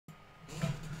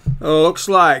Looks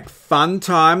like fun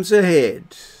times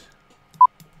ahead.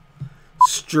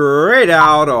 Straight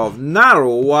out of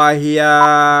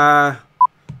Narawahia,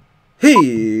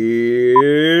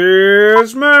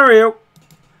 here's Mario.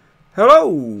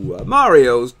 Hello,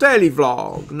 Mario's Daily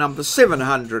Vlog, number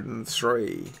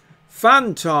 703.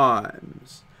 Fun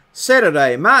times.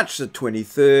 Saturday, March the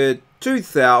 23rd,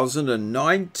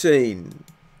 2019.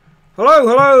 Hello,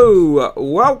 hello.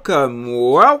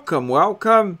 Welcome, welcome,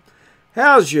 welcome.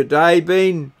 How's your day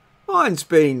been? Mine's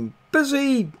been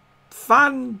busy,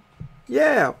 fun,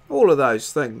 yeah, all of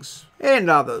those things and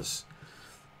others.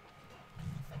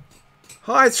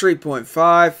 Hi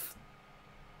 3.5.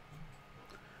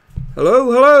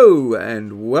 Hello, hello,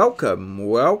 and welcome,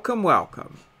 welcome,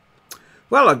 welcome.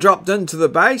 Well, I dropped into the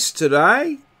base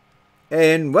today,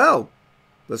 and well,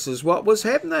 this is what was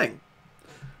happening.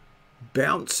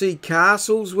 Bouncy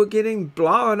castles were getting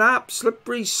blown up,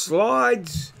 slippery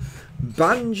slides,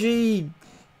 bungee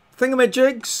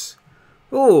thingamajigs.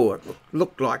 Oh, it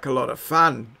looked like a lot of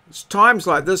fun. It's times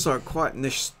like this are quite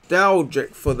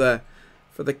nostalgic for the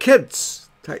kids.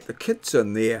 Take the kids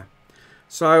in there.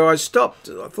 So I stopped.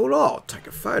 I thought, oh, I'll take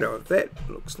a photo of that.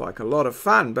 Looks like a lot of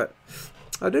fun, but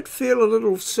I did feel a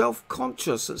little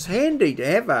self-conscious. It's handy to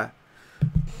have a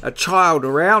child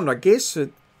around, I guess.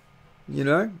 You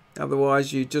know,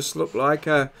 otherwise you just look like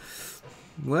a,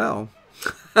 well,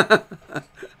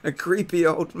 a creepy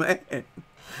old man.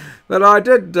 But I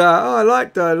did, I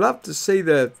loved to see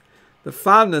the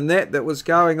fun and that was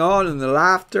going on, and the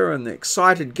laughter and the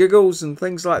excited giggles and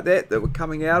things like that were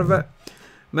coming out of it.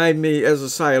 Made me, as I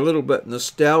say, a little bit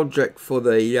nostalgic for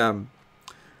the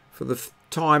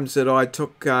times that I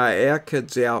took our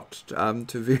kids out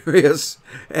to various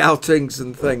outings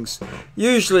and things.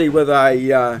 Usually with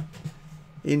a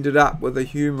ended up with a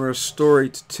humorous story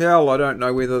to tell. I don't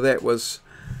know whether that was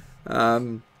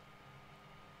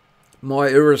my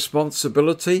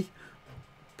irresponsibility,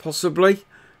 possibly,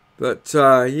 but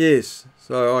yes,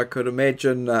 so I could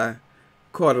imagine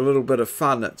quite a little bit of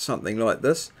fun at something like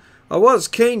this. I was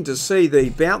keen to see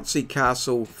the bouncy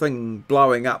castle thing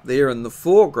blowing up there in the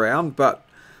foreground, but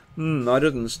I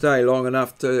didn't stay long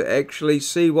enough to actually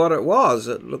see what it was.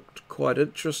 It looked quite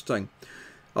interesting.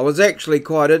 I was actually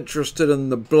quite interested in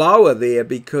the blower there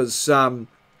because,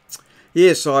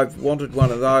 yes, I've wanted one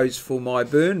of those for my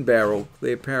burn barrel.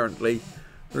 They're apparently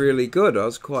really good. I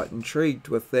was quite intrigued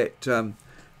with that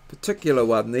particular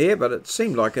one there, but it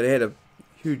seemed like it had a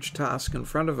huge task in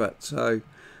front of it. So it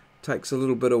takes a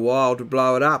little bit of while to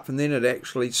blow it up, and then it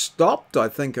actually stopped, I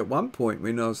think, at one point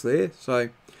when I was there. So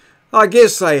I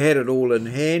guess they had it all in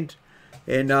hand,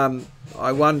 and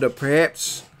I wonder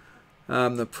perhaps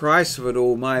the price of it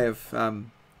all may have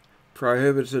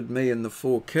prohibited me and the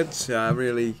 4 kids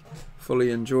really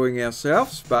fully enjoying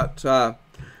ourselves. But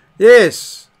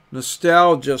yes,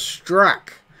 nostalgia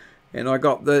struck, and I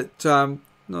got that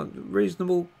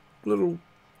reasonable little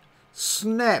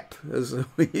snap, as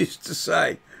we used to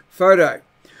say, photo.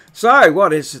 So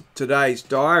what is today's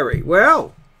diary?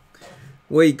 Well,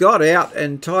 we got out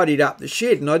and tidied up the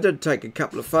shed, and I did take a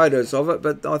couple of photos of it,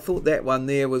 but I thought that one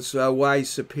there was way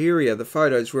superior. The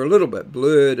photos were a little bit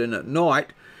blurred and at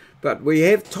night, but we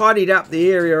have tidied up the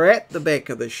area at the back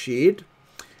of the shed,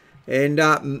 and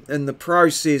in the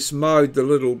process mowed the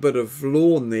little bit of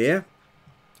lawn there,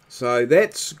 so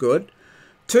that's good.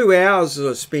 2 hours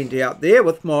I spent out there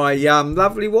with my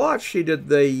lovely wife. She did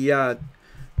the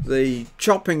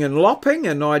chopping and lopping,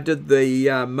 and I did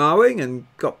the mowing and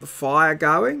got the fire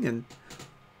going and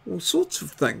all sorts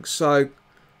of things. So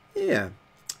yeah,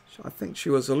 I think she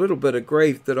was a little bit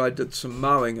aggrieved that I did some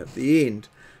mowing at the end.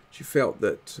 She felt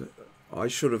that I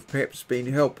should have perhaps been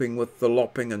helping with the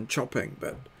lopping and chopping,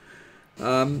 but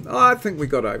I think we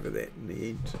got over that in the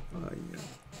end.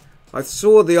 I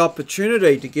saw the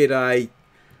opportunity to get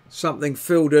something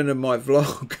filled in my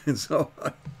vlog, and so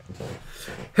I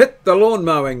hit the lawn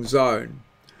mowing zone.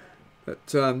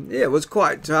 But yeah, it was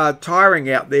quite tiring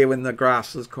out there when the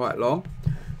grass is quite long.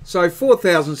 So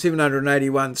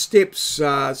 4,781 steps,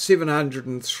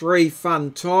 703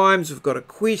 fun times. We've got a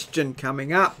question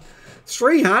coming up.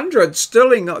 300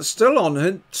 still on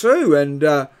hint 2,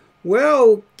 and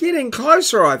well, getting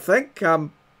closer, I think,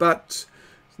 but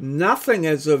nothing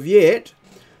as of yet.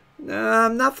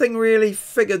 Nothing really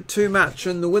figured too much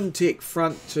in the Wintech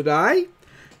front today.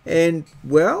 And,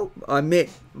 well, I met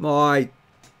my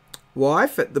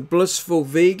wife at the Blissful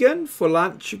Vegan for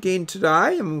lunch again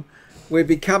today, and we're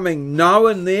becoming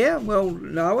known there. Well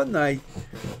known.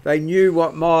 They knew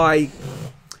what my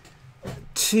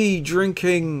tea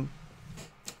drinking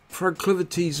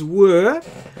proclivities were,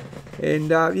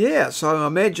 and yeah, so I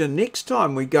imagine next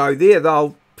time we go there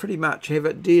they'll pretty much have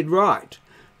it dead right.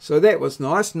 So that was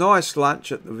nice. Nice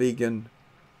lunch at the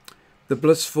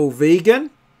Blissful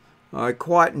Vegan. I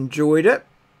quite enjoyed it.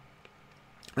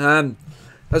 A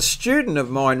student of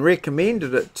mine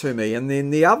recommended it to me, and then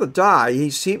the other day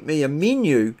he sent me a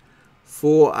menu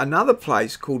for another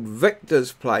place called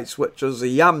Victor's Place, which is a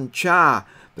yum cha,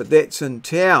 but that's in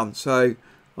town. So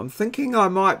I'm thinking I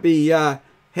might be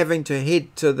having to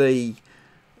head to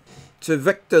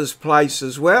Victor's Place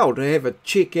as well to have a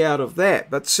check out of that.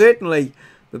 But certainly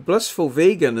the Blissful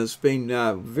Vegan has been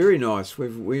very nice.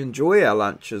 We enjoy our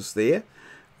lunches there.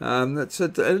 It's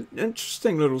an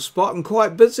interesting little spot and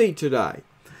quite busy today.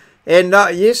 And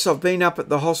yes, I've been up at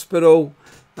the hospital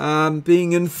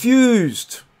being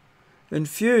infused. And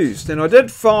I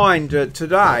did find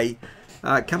today,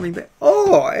 coming back,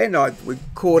 we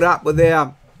caught up with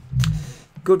our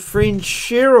good friend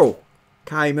Cheryl.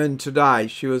 Came in today.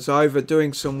 She was over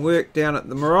doing some work down at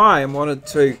the marae and wanted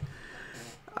to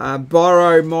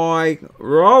borrow my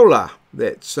roller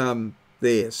that's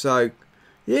there. So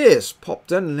yes,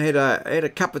 popped in and had a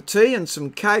cup of tea and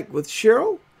some cake with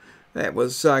Cheryl. That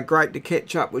was great to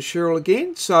catch up with Cheryl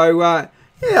again. So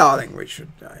yeah, I think we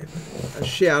should have a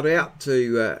shout out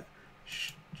to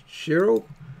Cheryl.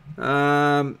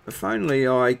 If only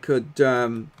I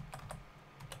could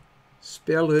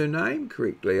spell her name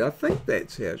correctly. I think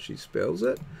that's how she spells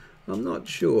it. I'm not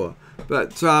sure.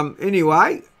 But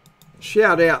anyway,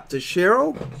 shout out to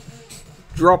Cheryl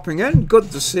dropping in. Good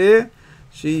to see her.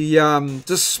 She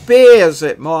despairs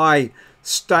at my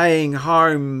staying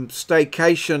home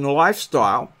staycation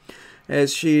lifestyle,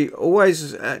 as she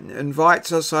always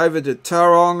invites us over to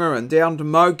Tauranga and down to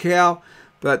Mokau.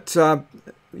 But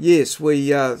yes,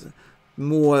 we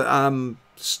more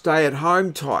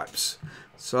stay-at-home types.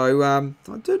 So I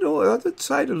did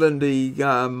say to Lindy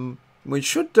we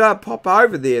should pop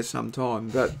over there sometime.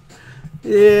 But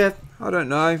yeah, I don't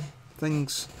know.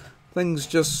 Things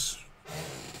just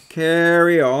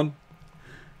carry on.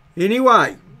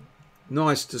 Anyway,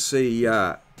 nice to see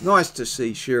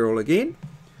Cheryl again.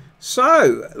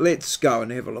 So let's go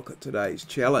and have a look at today's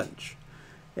challenge.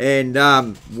 And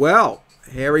well,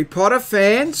 Harry Potter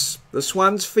fans, this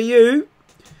one's for you.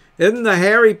 In the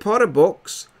Harry Potter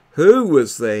books, who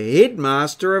was the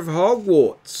headmaster of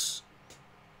Hogwarts?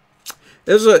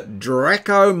 Is it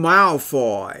Draco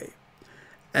Malfoy,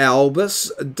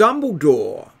 Albus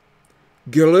Dumbledore,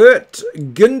 Gellert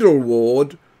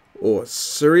Grindelwald, or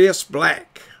Sirius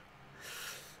Black?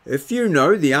 If you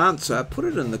know the answer, put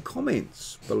it in the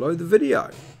comments below the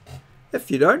video. If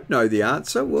you don't know the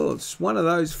answer, well, it's one of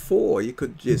those four. You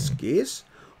could just guess,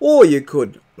 or you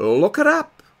could look it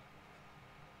up.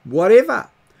 Whatever.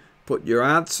 Put your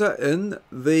answer in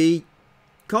the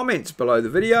comments below the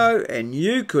video, and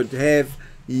you could have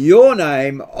your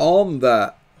name on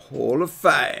the Hall of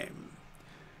Fame.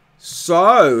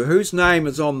 So, whose name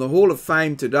is on the Hall of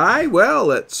Fame today?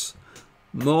 Well, it's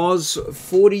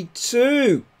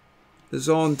Moz42 is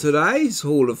on today's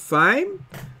Hall of Fame.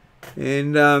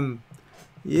 And,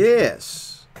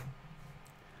 yes,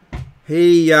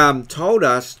 he told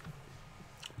us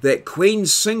that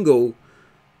Queen's single,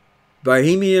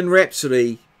 Bohemian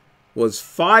Rhapsody, was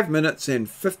 5 minutes and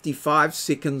 55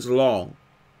 seconds long.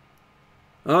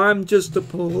 I'm just a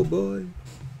poor boy.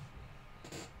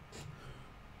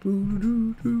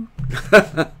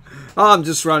 I'm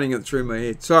just running it through my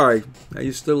head. Sorry, are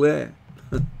you still there?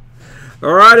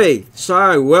 Alrighty,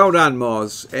 so well done,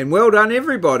 Moz, and well done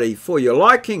everybody for your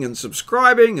liking and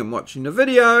subscribing and watching the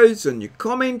videos and your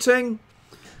commenting.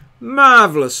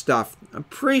 Marvellous stuff.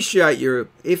 Appreciate your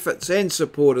efforts and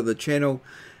support of the channel,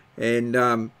 and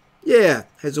yeah,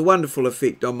 has a wonderful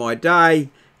effect on my day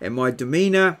and my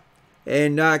demeanour,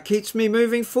 and keeps me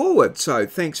moving forward. So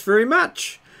thanks very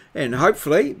much, and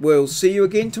hopefully we'll see you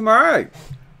again tomorrow.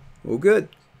 All good.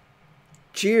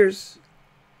 Cheers.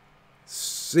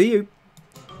 See you.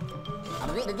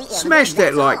 Smash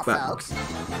that like button.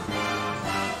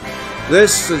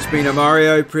 This has been a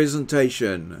Maureo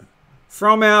presentation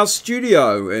from our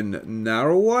studio in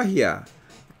Ngaruawahia,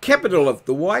 capital of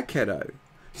the Waikato,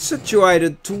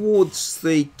 situated towards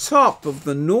the top of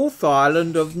the North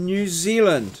Island of New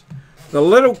Zealand, the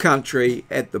little country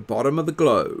at the bottom of the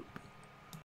globe.